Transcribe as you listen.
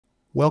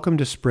Welcome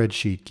to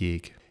Spreadsheet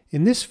Geek.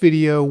 In this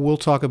video, we'll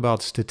talk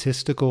about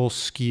statistical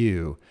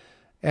skew.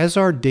 As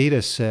our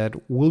data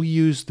set, we'll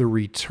use the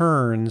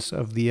returns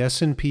of the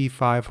S&P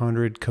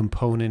 500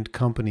 component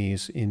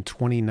companies in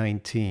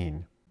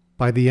 2019.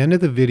 By the end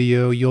of the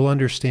video, you'll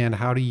understand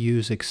how to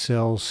use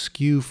Excel's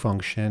skew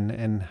function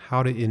and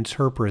how to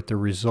interpret the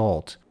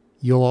result.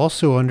 You'll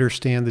also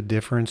understand the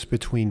difference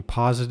between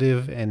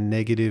positive and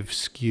negative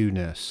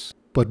skewness.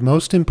 But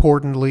most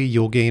importantly,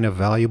 you'll gain a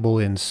valuable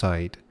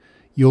insight.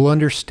 You'll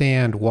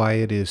understand why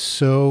it is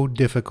so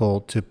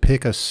difficult to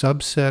pick a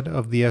subset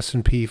of the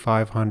S&P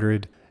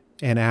 500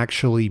 and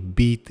actually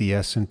beat the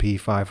S&P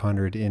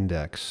 500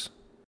 index.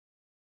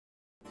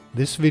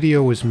 This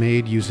video was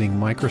made using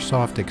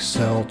Microsoft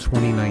Excel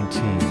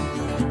 2019.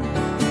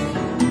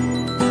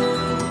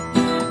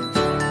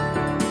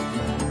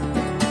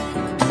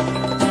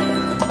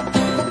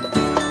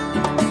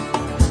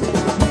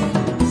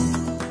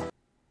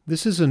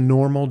 This is a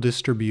normal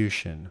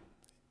distribution.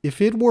 If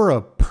it were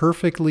a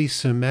perfectly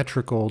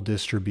symmetrical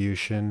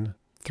distribution,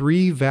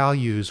 three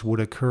values would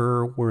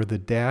occur where the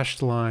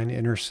dashed line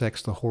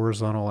intersects the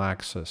horizontal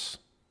axis.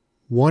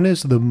 One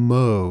is the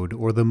mode,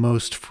 or the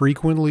most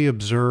frequently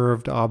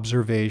observed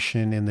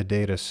observation in the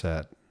data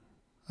set.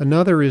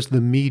 Another is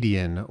the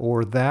median,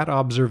 or that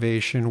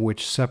observation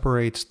which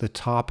separates the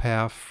top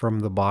half from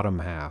the bottom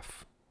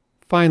half.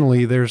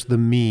 Finally, there's the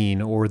mean,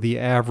 or the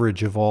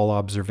average of all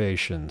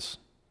observations.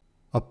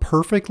 A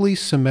perfectly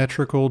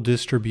symmetrical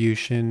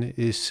distribution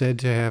is said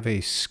to have a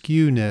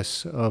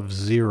skewness of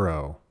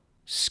 0.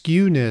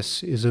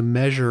 Skewness is a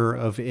measure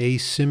of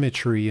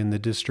asymmetry in the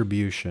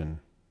distribution.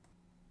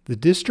 The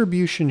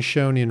distribution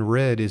shown in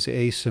red is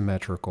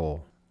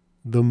asymmetrical.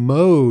 The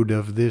mode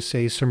of this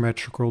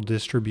asymmetrical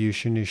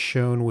distribution is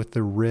shown with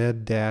the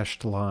red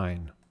dashed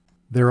line.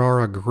 There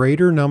are a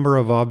greater number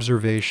of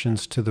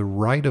observations to the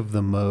right of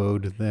the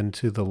mode than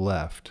to the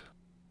left.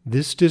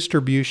 This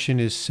distribution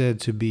is said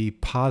to be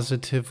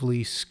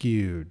positively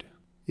skewed.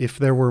 If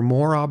there were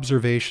more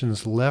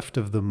observations left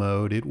of the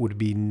mode, it would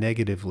be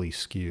negatively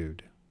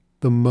skewed.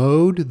 The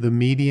mode, the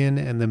median,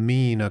 and the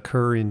mean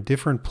occur in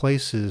different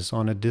places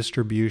on a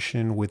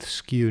distribution with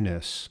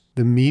skewness.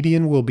 The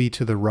median will be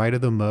to the right of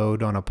the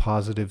mode on a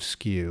positive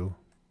skew,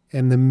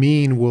 and the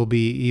mean will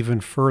be even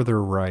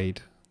further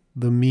right.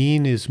 The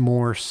mean is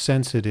more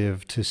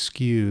sensitive to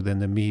skew than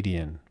the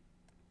median.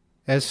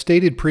 As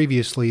stated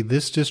previously,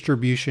 this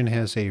distribution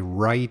has a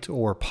right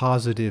or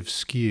positive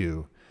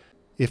skew.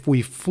 If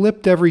we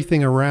flipped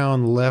everything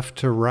around left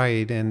to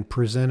right and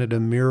presented a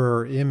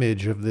mirror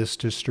image of this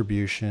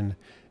distribution,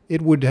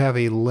 it would have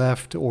a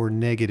left or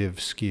negative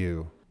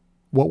skew.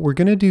 What we're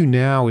going to do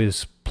now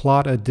is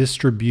plot a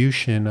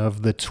distribution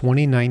of the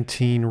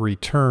 2019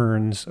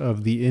 returns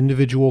of the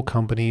individual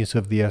companies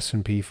of the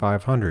S&P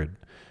 500,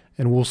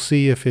 and we'll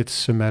see if it's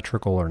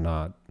symmetrical or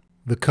not.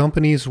 The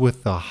companies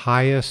with the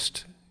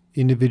highest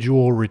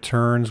individual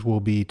returns will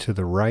be to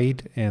the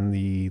right, and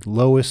the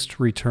lowest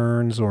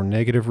returns or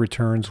negative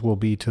returns will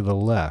be to the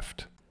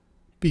left.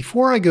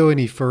 Before I go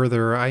any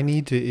further, I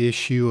need to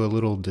issue a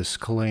little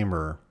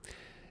disclaimer.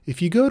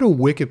 If you go to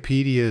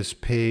Wikipedia's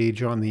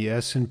page on the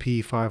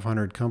S&P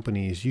 500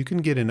 companies, you can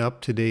get an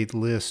up-to-date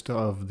list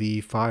of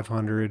the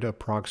 500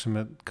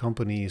 approximate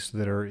companies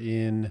that are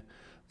in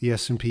the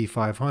S&P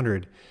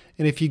 500.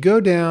 And if you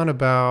go down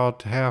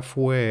about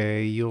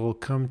halfway, you'll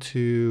come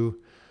to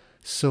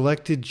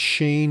selected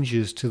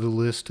changes to the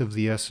list of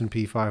the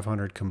S&P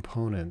 500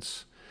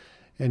 components.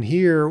 And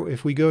here,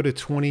 if we go to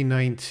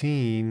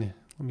 2019,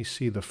 let me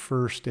see, the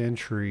first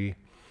entry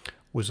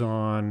was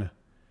on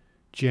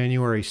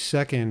January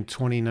 2nd,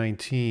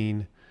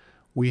 2019.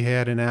 We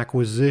had an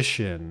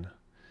acquisition,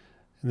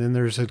 and then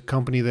there's a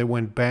company that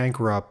went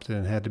bankrupt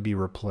and had to be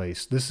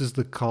replaced. This is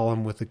the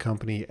column with the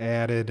company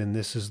added, and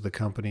this is the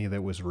company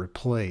that was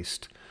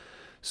replaced.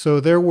 So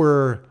there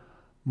were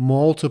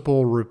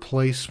multiple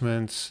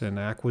replacements and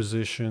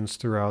acquisitions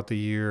throughout the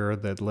year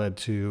that led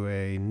to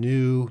a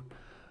new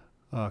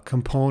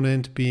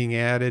component being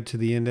added to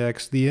the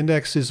index. The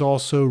index is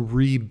also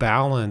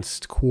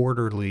rebalanced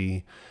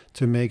quarterly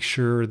to make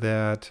sure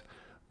that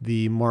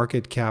the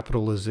market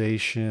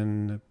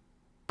capitalization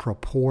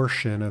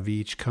proportion of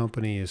each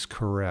company is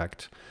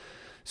correct.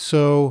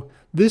 So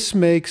this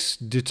makes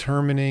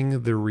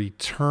determining the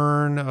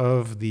return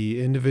of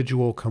the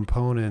individual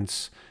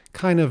components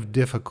kind of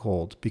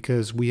difficult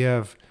because we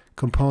have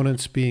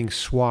components being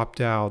swapped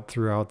out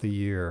throughout the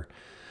year.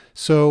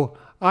 So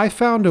I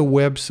found a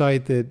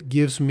website that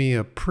gives me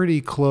a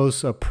pretty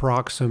close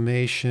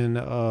approximation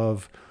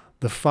of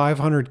the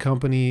 500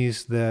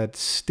 companies that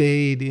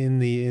stayed in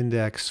the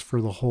index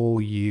for the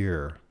whole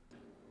year.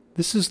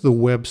 This is the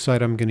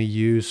website I'm going to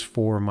use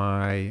for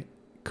my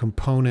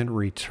component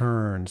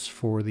returns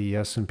for the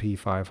S&P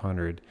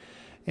 500.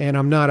 And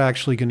I'm not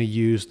actually going to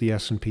use the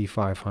S&P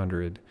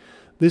 500.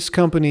 This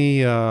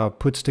company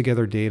puts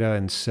together data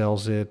and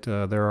sells it.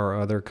 There are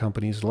other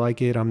companies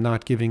like it. I'm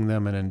not giving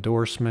them an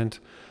endorsement,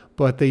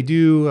 but they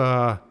do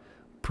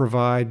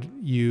provide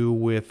you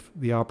with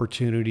the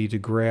opportunity to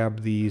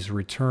grab these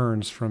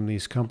returns from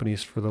these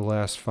companies for the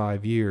last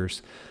 5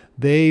 years.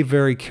 They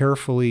very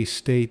carefully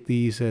state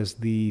these as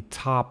the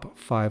top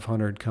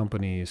 500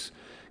 companies.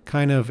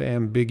 Kind of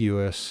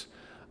ambiguous.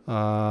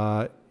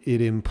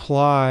 It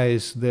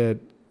implies that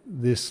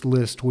this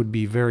list would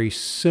be very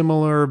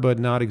similar, but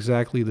not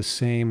exactly the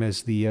same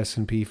as the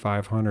S&P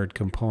 500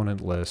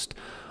 component list,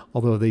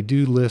 although they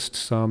do list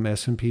some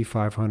S&P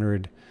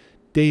 500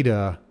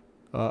 data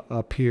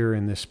up here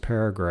in this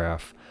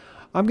paragraph.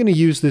 I'm going to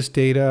use this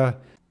data.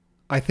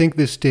 I think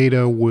this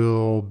data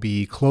will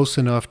be close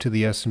enough to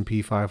the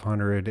S&P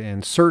 500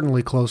 and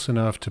certainly close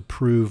enough to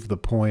prove the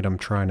point I'm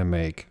trying to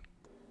make.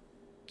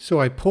 So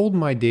I pulled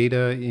my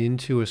data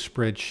into a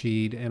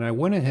spreadsheet and I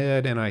went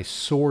ahead and I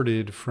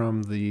sorted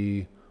from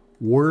the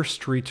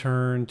worst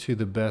return to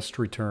the best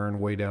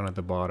return way down at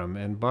the bottom.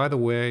 And by the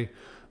way,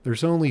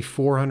 there's only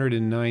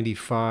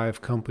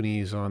 495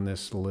 companies on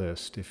this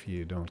list if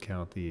you don't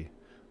count the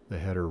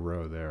header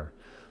row there.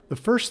 The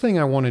first thing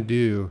I want to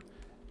do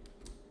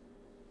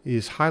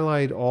is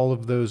highlight all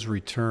of those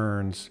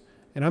returns,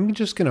 and I'm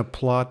just going to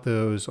plot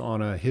those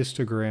on a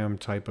histogram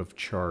type of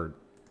chart.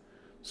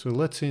 So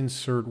let's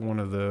insert one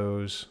of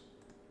those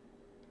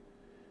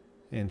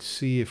and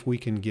see if we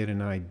can get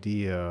an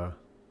idea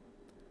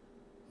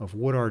of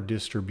what our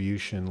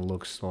distribution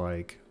looks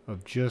like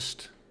of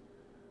just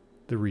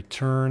the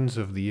returns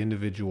of the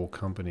individual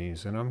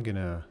companies. And I'm going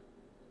to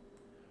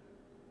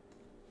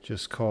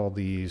just call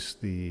these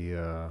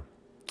the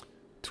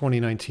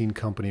 2019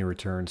 company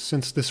returns,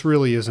 since this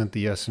really isn't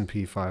the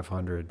S&P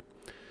 500.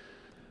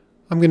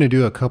 I'm going to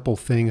do a couple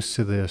things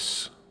to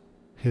this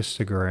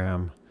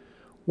histogram.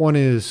 One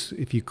is,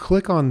 if you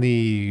click on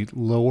the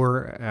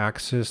lower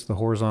axis, the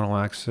horizontal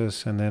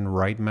axis, and then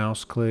right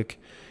mouse click,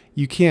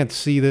 you can't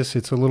see this,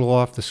 it's a little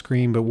off the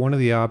screen, but one of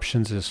the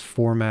options is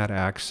Format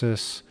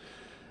Axis.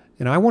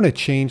 And I want to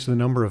change the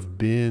number of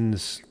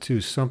bins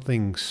to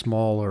something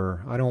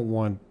smaller. I don't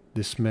want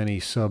this many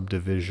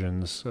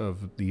subdivisions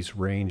of these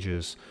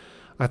ranges.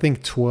 I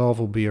think 12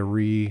 will be a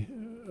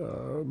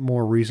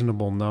more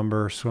reasonable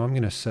number, so I'm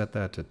going to set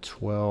that to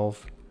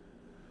 12.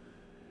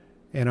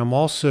 And I'm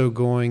also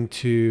going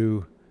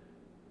to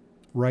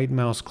right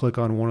mouse click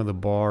on one of the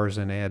bars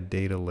and add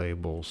data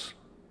labels,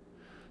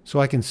 so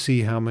I can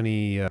see how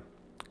many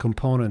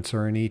components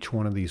are in each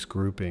one of these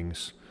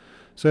groupings.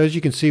 So as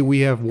you can see, we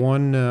have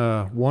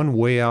one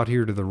way out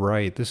here to the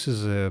right. This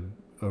is a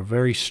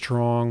very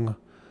strong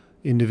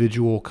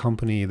individual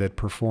company that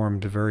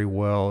performed very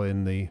well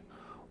in the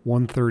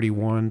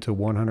 131 to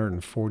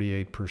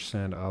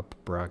 148% up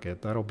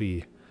bracket. That'll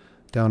be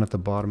down at the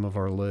bottom of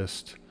our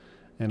list.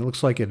 And it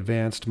looks like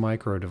Advanced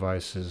Micro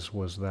Devices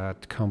was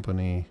that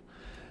company.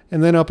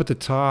 And then up at the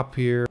top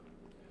here,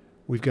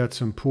 we've got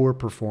some poor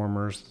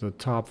performers. The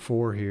top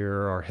 4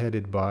 here are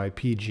headed by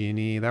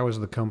PG&E. That was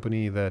the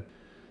company that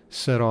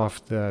set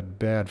off that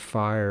bad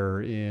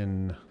fire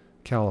in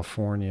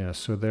California.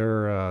 So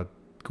they're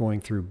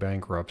going through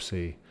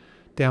bankruptcy,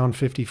 down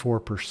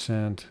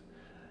 54%.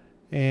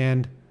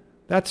 And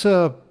that's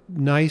a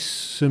nice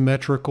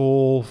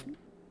symmetrical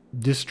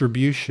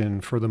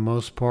distribution for the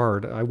most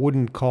part. I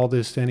wouldn't call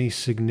this any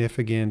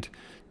significant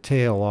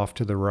tail off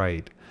to the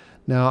right.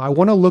 Now I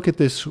want to look at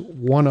this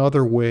one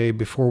other way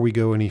before we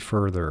go any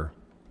further.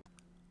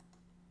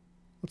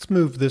 Let's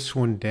move this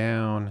one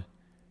down,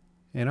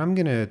 and I'm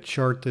going to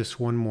chart this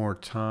one more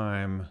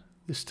time.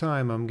 This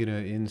time I'm going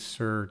to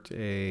insert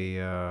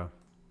a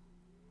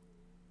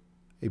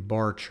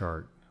bar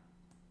chart.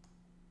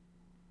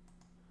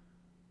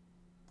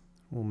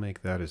 We'll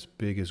make that as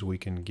big as we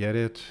can get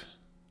it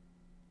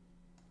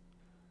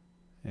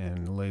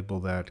and label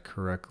that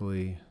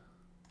correctly.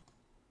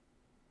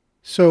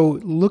 So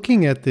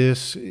looking at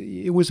this,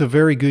 it was a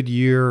very good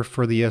year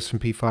for the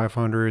S&P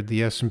 500.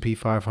 The S&P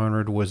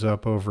 500 was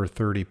up over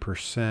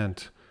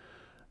 30%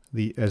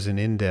 as an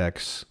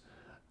index.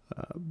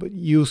 But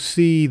you'll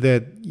see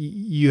that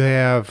you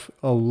have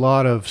a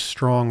lot of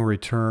strong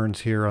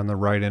returns here on the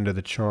right end of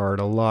the chart,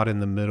 a lot in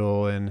the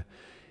middle, and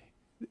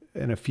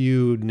a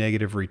few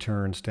negative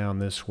returns down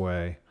this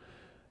way.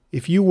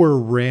 If you were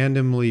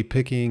randomly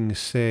picking,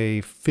 say,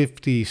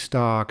 50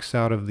 stocks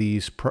out of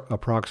these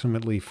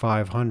approximately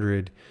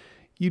 500,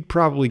 you'd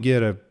probably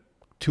get a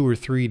 2 or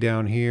 3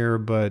 down here,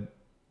 but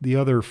the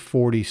other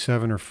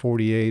 47 or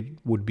 48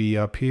 would be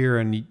up here,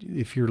 and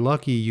if you're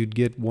lucky, you'd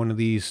get one of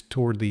these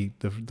toward the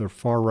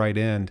far right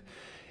end,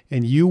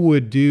 and you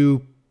would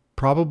do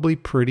probably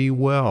pretty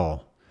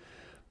well.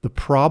 The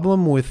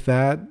problem with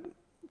that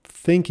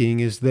thinking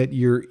is that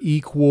you're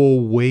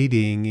equal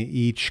weighting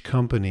each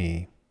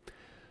company.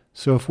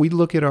 So if we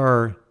look at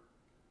our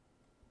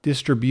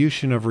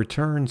distribution of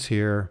returns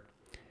here,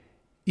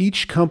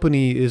 each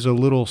company is a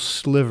little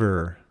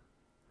sliver,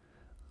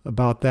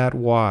 about that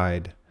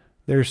wide.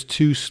 There's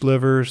 2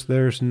 slivers,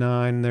 there's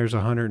 9, there's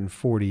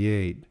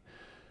 148.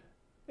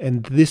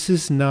 And this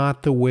is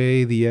not the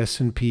way the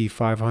S&P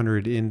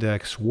 500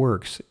 index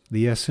works.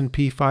 The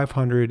S&P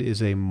 500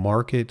 is a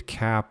market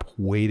cap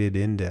weighted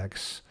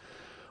index.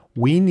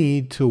 We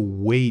need to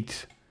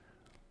weight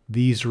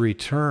these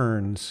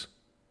returns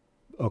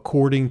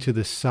according to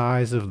the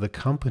size of the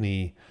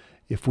company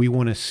if we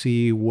want to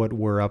see what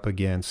we're up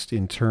against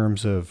in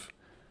terms of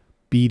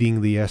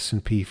beating the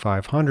S&P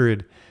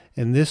 500,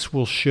 and this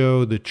will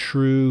show the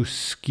true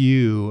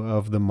skew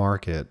of the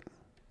market.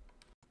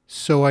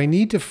 So I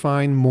need to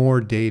find more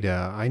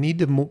data. I need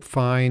to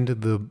find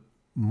the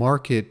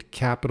market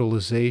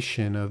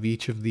capitalization of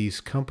each of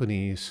these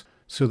companies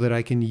so that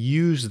I can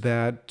use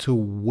that to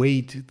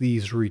weight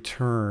these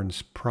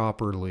returns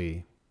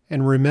properly.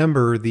 And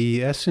remember,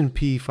 the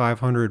S&P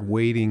 500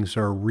 weightings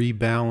are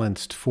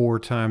rebalanced 4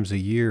 times a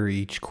year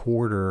each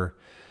quarter.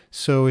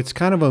 So it's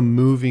kind of a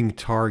moving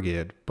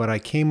target, but I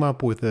came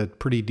up with a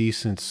pretty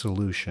decent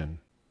solution.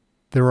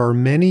 There are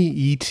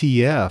many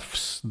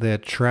ETFs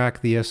that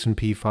track the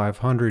S&P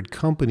 500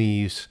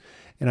 companies,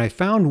 and I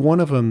found one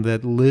of them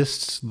that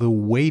lists the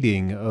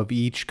weighting of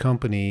each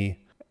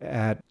company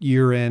at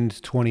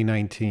year-end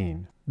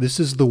 2019. This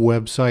is the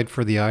website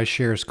for the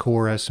iShares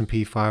Core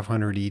S&P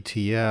 500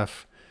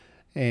 ETF,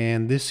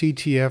 and this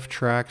ETF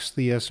tracks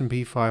the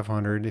S&P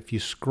 500. If you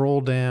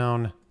scroll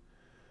down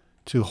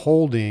to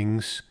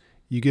holdings,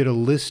 you get a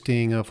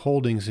listing of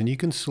holdings, and you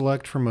can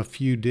select from a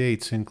few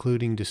dates,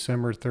 including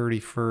December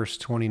 31st,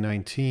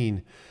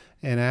 2019,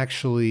 and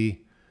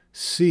actually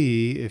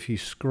see, if you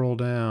scroll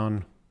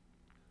down,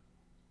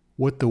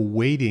 what the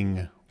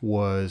weighting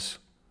was.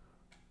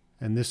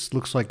 And this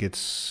looks like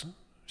it's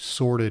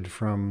sorted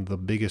from the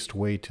biggest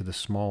weight to the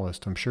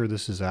smallest. I'm sure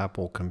this is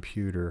Apple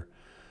Computer.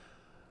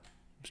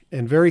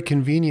 And very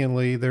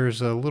conveniently,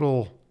 there's a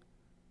little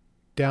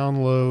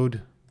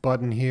download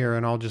button here,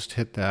 and I'll just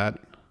hit that.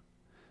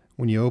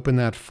 When you open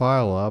that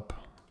file up,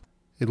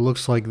 it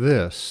looks like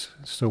this.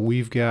 So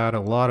we've got a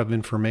lot of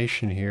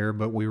information here,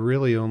 but we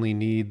really only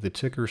need the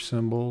ticker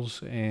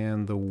symbols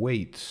and the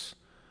weights.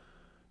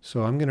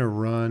 So I'm going to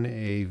run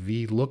a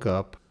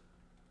VLOOKUP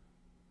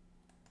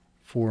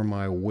for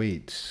my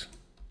weights,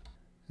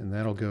 and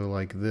that'll go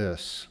like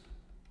this.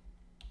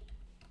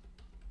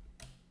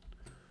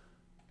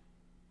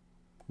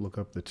 Look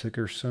up the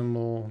ticker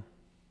symbol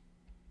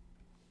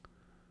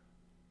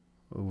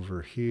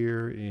over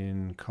here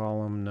in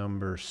column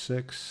number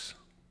 6.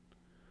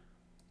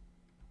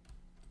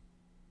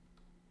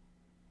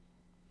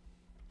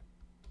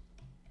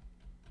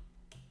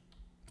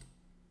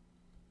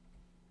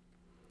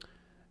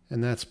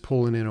 And that's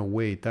pulling in a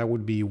weight. That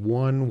would be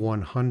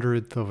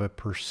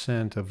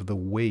 1/100th% of the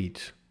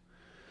weight.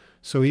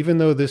 So even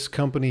though this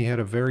company had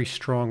a very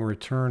strong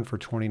return for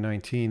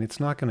 2019, it's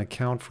not going to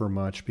count for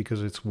much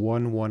because it's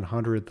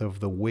 1/100th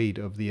of the weight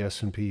of the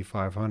S&P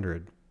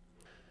 500.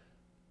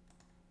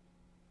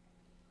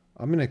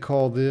 I'm going to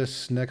call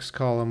this next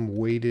column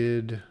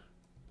weighted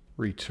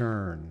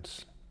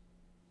returns.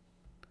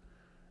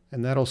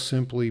 And that'll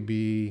simply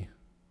be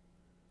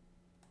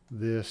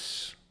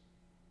this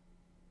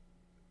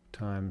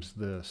times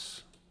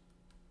this.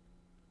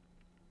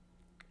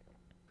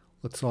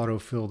 Let's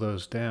autofill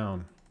those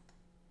down.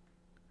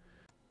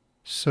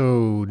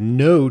 So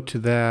note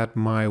that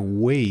my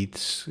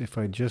weights, if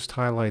I just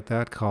highlight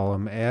that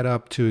column, add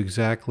up to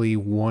exactly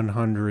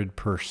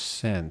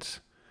 100%.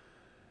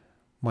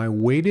 My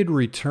weighted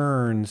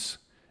returns,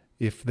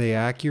 if they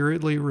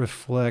accurately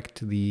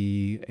reflect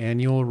the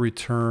annual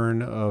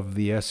return of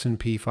the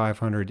S&P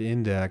 500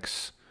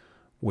 index,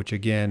 which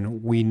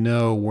again, we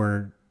know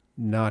we're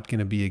not going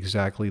to be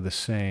exactly the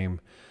same,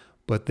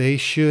 but they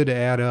should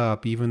add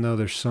up, even though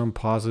there's some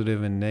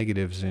positive and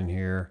negatives in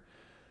here,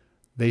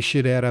 they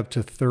should add up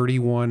to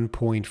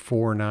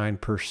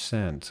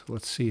 31.49%.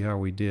 Let's see how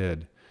we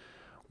did.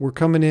 We're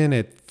coming in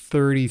at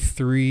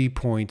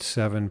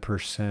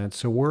 33.7%,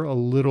 so we're a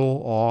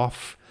little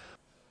off,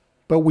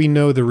 but we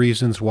know the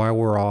reasons why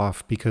we're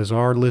off because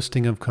our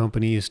listing of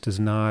companies does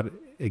not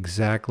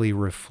exactly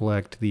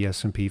reflect the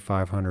S&P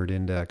 500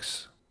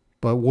 index,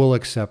 but we'll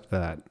accept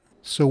that.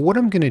 So what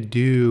I'm going to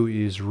do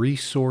is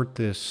resort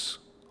this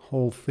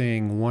whole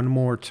thing one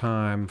more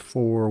time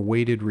for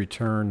weighted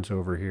returns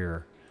over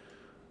here.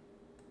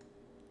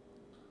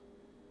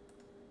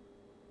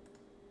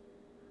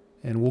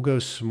 And we'll go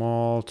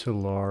small to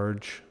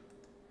large.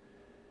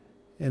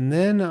 And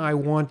then I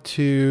want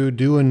to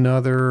do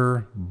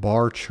another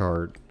bar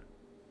chart,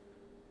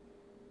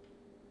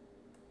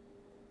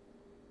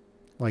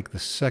 like the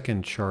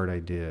second chart I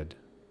did.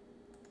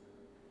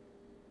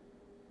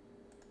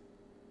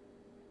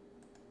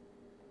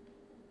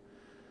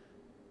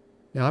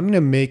 Now I'm going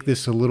to make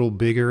this a little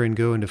bigger and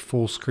go into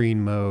full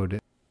screen mode.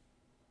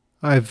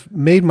 I've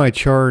made my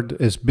chart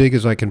as big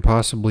as I can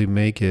possibly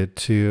make it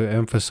to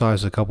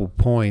emphasize a couple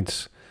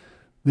points.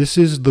 This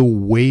is the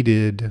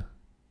weighted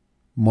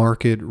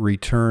market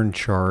return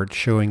chart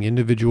showing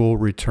individual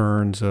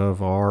returns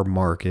of our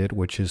market,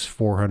 which is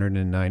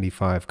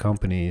 495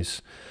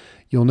 companies.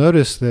 You'll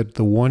notice that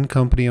the one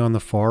company on the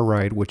far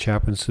right, which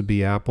happens to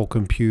be Apple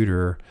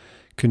Computer,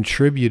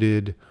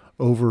 contributed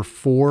over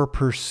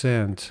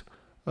 4%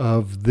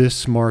 of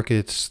this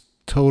market's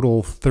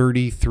total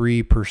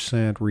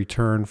 33%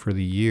 return for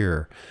the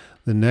year.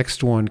 The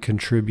next one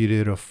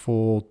contributed a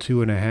full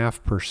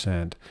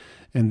 2.5%.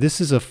 And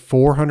this is a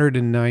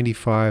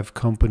 495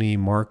 company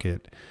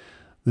market.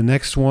 The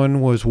next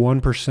one was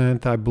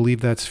 1%. I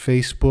believe that's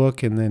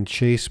Facebook, and then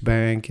Chase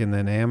Bank, and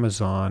then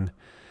Amazon.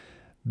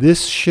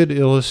 This should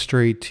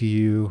illustrate to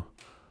you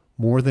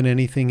more than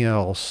anything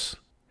else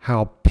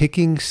how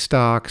picking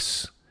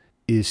stocks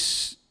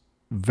is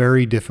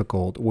very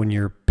difficult. When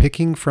you're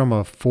picking from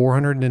a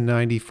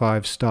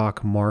 495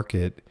 stock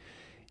market,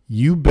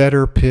 you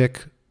better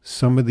pick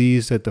some of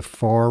these at the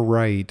far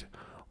right,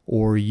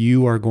 or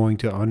you are going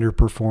to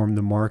underperform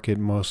the market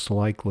most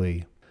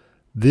likely.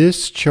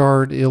 This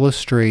chart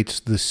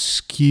illustrates the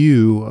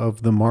skew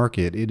of the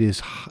market. It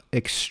is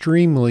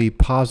extremely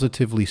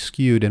positively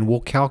skewed, and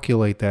we'll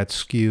calculate that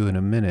skew in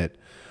a minute.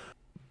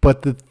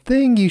 But the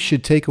thing you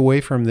should take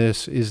away from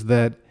this is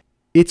that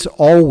it's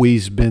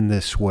always been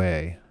this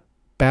way.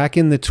 Back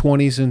in the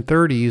 20s and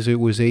 30s, it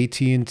was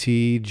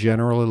AT&T,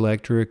 General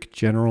Electric,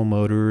 General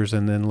Motors,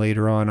 and then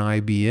later on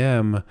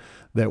IBM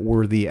that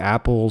were the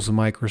Apples,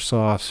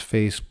 Microsofts,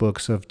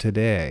 Facebooks of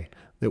today,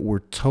 that were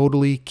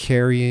totally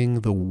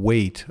carrying the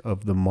weight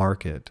of the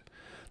market.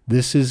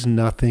 This is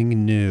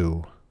nothing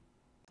new.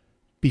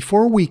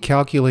 Before we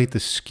calculate the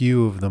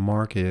skew of the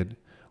market,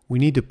 we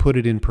need to put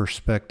it in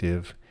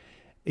perspective.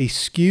 A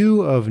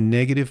skew of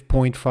negative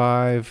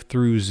 0.5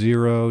 through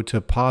 0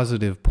 to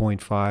positive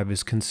 0.5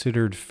 is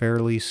considered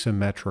fairly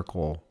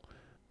symmetrical.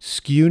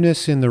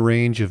 Skewness in the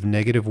range of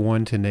negative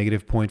 1 to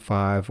negative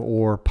 0.5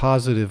 or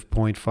positive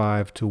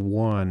 0.5 to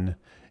 1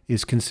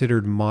 is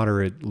considered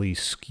moderately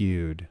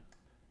skewed.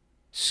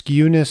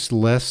 Skewness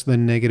less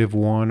than negative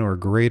 1 or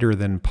greater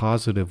than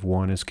positive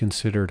 1 is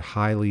considered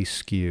highly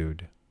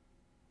skewed.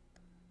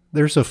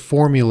 There's a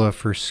formula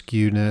for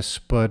skewness,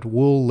 but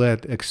we'll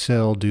let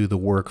Excel do the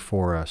work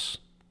for us.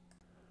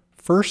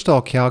 First,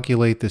 I'll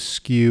calculate the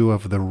skew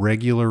of the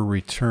regular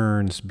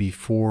returns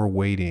before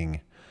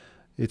weighting.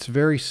 It's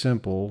very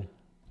simple.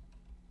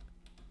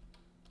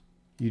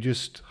 You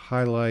just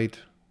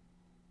highlight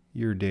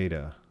your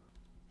data.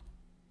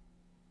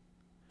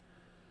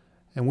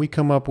 And we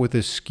come up with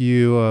a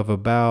skew of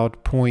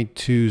about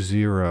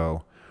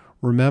 0.20.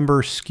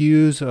 Remember,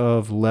 skews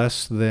of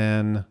less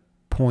than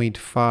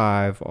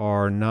 0.5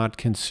 are not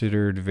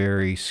considered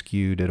very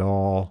skewed at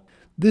all.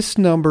 This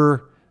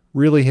number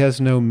really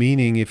has no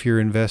meaning if you're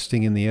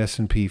investing in the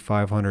S&P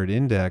 500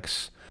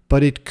 index,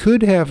 but it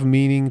could have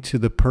meaning to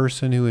the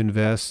person who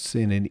invests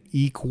in an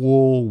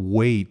equal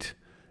weight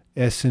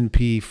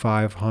S&P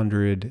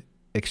 500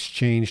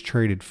 exchange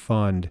traded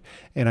fund,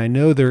 and I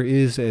know there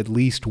is at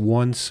least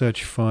one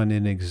such fund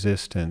in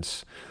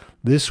existence.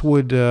 This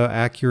would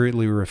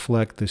accurately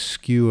reflect the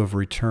skew of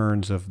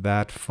returns of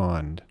that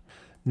fund.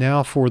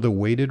 Now for the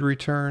weighted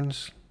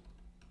returns.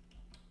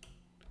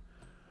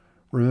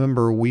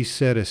 Remember, we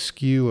said a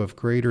skew of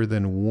greater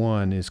than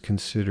 1 is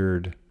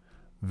considered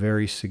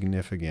very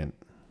significant.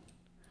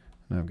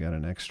 And I've got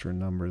an extra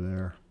number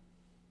there.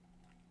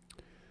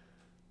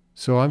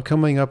 So I'm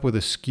coming up with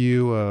a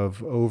skew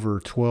of over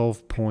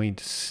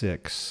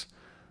 12.6.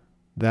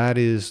 That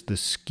is the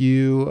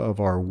skew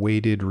of our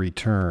weighted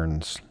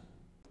returns.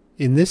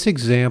 In this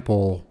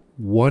example,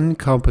 one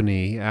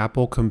company,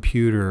 Apple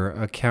Computer,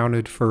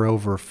 accounted for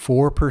over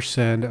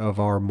 4% of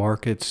our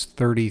market's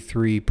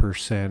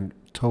 33%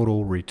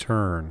 total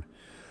return.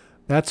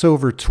 That's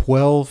over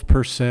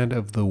 12%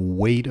 of the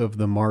weight of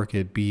the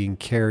market being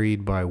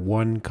carried by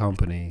one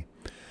company.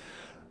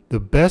 The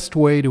best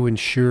way to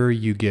ensure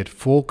you get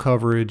full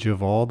coverage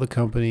of all the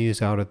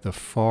companies out at the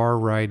far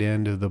right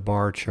end of the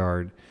bar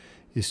chart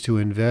is to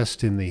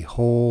invest in the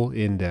whole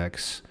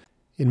index.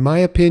 In my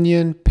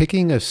opinion,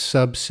 picking a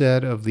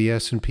subset of the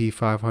S&P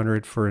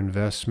 500 for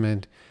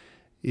investment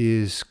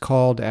is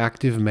called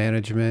active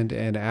management,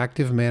 and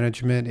active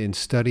management in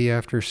study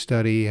after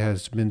study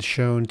has been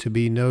shown to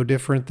be no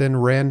different than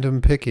random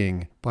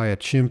picking by a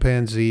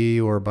chimpanzee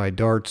or by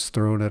darts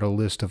thrown at a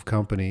list of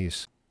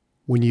companies.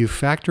 When you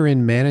factor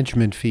in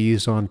management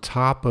fees on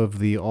top of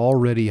the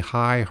already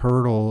high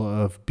hurdle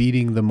of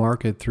beating the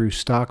market through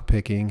stock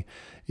picking,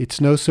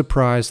 it's no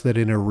surprise that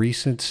in a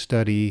recent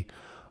study,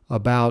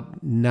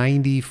 about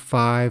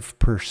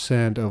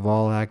 95% of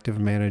all active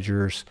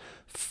managers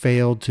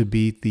failed to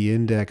beat the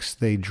index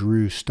they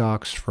drew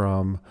stocks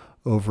from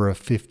over a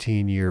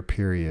 15-year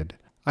period.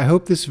 I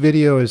hope this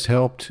video has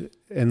helped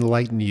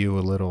enlighten you a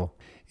little.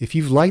 If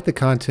you've liked the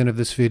content of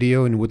this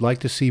video and would like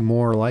to see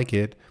more like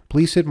it,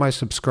 please hit my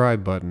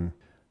subscribe button.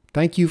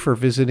 Thank you for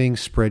visiting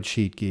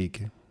Spreadsheet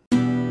Geek.